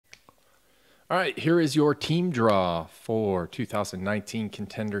All right, here is your team draw for 2019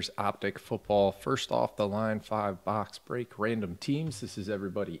 Contenders Optic Football. First off the line, 5-box break, random teams. This is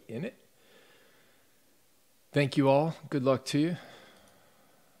everybody in it. Thank you all. Good luck to you.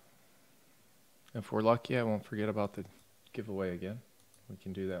 If we're lucky, I won't forget about the giveaway again. We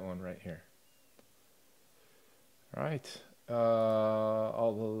can do that one right here. All right.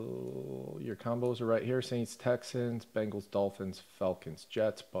 All your combos are right here. Saints, Texans, Bengals, Dolphins, Falcons,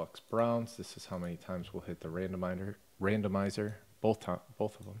 Jets, Bucks, Browns. This is how many times we'll hit the randomizer. Both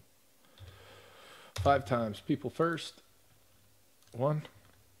of them. 5 times. People first. 1,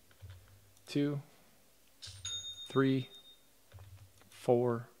 2, 3,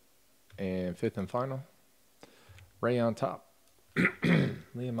 4, and 5th and final. Ray on top.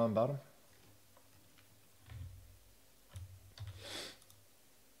 Liam on bottom.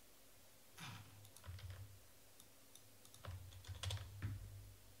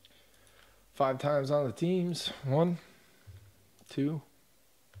 Five times on the teams. 1, 2,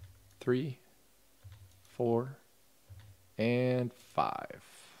 3, 4, and 5.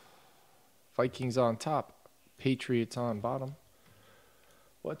 Vikings on top. Patriots on bottom.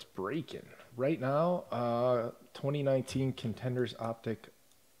 What's breaking? Right now, 2019 Contenders Optic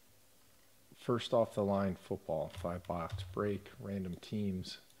first off the line football. 5-box break, random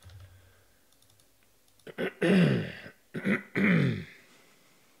teams.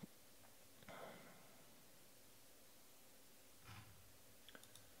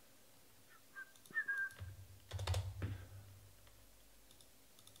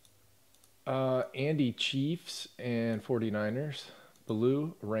 Andy Chiefs and 49ers,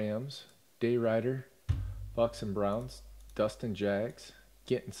 Blue Rams, Day Rider, Bucks and Browns, Dustin Jags,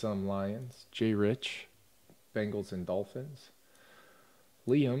 Getting Some Lions, Jay Rich, Bengals and Dolphins,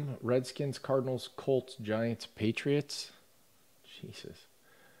 Liam, Redskins, Cardinals, Colts, Giants, Patriots, Jesus,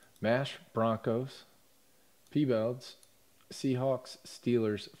 Mash, Broncos, P-Belds, Seahawks,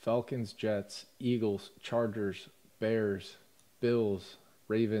 Steelers, Falcons, Jets, Eagles, Chargers, Bears, Bills,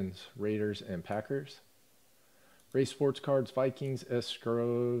 Ravens, Raiders, and Packers. Race Sports Cards, Vikings,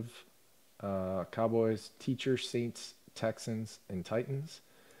 Escrove, Cowboys, Teachers, Saints, Texans, and Titans.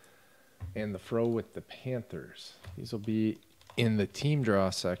 And the Fro with the Panthers. These will be in the team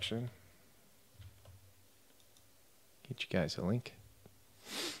draw section. Get you guys a link.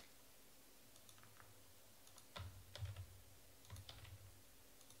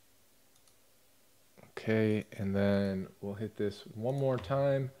 Okay, and then we'll hit this one more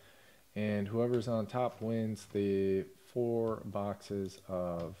time, and whoever's on top wins the 4 boxes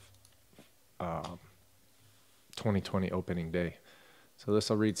of 2020 opening day. So this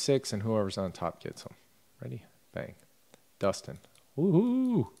will read 6, and whoever's on top gets them. Ready? Bang. Dustin.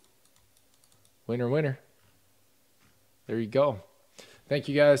 Woohoo! Winner, winner. There you go. Thank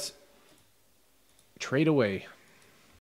you guys. Trade away.